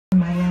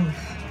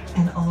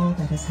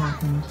has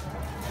happened,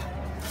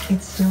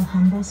 it still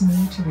humbles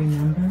me to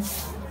remember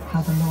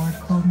how the Lord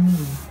called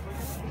me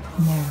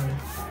Mary,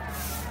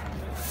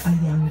 a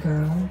young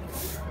girl,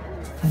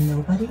 a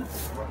nobody,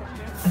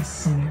 a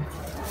sinner.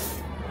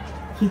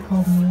 He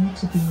called me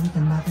to be the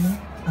mother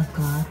of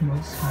God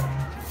Most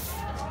High.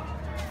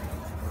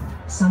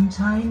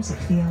 Sometimes it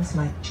feels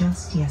like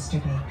just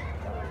yesterday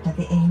that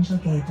the angel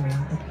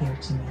Gabriel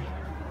appeared to me.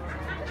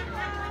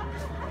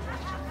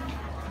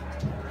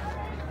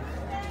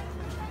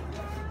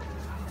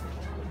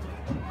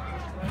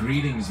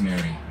 Greetings,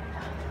 Mary.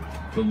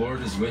 The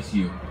Lord is with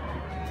you.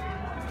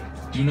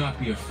 Do not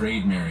be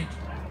afraid, Mary,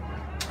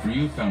 for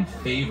you have found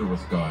favor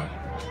with God,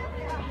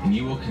 and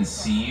you will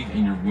conceive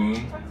in your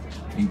womb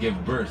and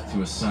give birth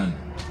to a son,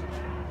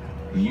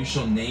 and you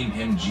shall name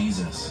him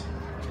Jesus.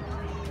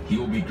 He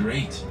will be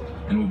great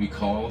and will be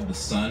called the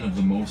Son of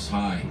the Most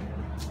High,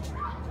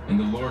 and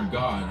the Lord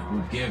God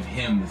will give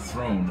him the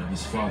throne of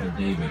his father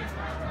David,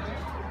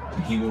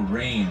 and he will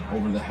reign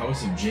over the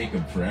house of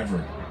Jacob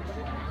forever,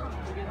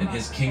 and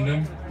his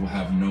kingdom will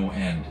have no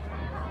end.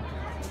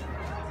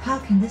 How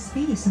can this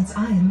be, since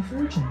I am a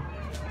virgin?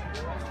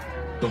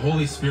 The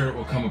Holy Spirit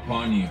will come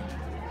upon you,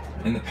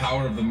 and the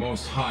power of the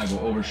Most High will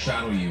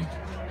overshadow you,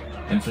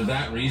 and for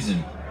that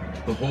reason,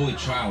 the Holy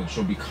Child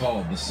shall be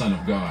called the Son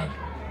of God.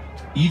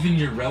 Even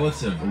your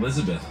relative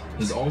Elizabeth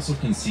has also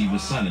conceived a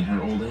son in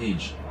her old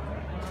age,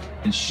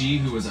 and she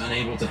who was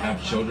unable to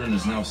have children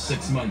is now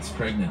 6 months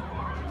pregnant,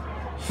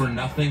 for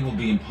nothing will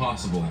be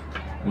impossible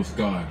with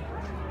God.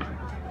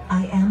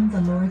 I am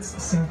the Lord's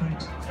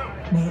servant.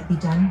 May it be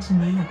done to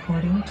me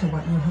according to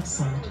what you have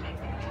said.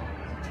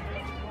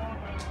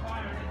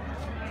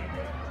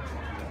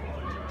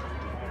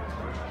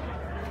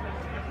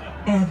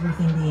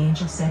 Everything the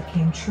angel said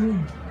came true.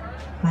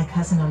 My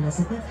cousin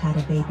Elizabeth had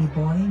a baby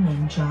boy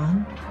named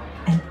John,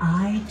 and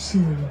I,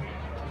 too,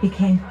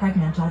 became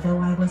pregnant although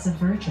I was a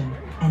virgin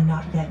and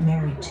not yet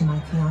married to my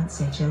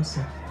fiancé,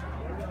 Joseph.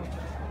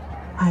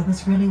 I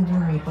was really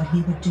worried what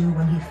he would do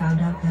when he found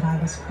out that I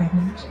was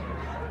pregnant.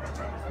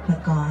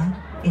 But God,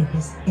 in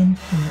his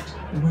infinite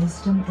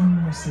wisdom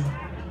and mercy,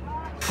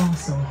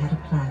 also had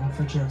a plan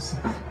for Joseph.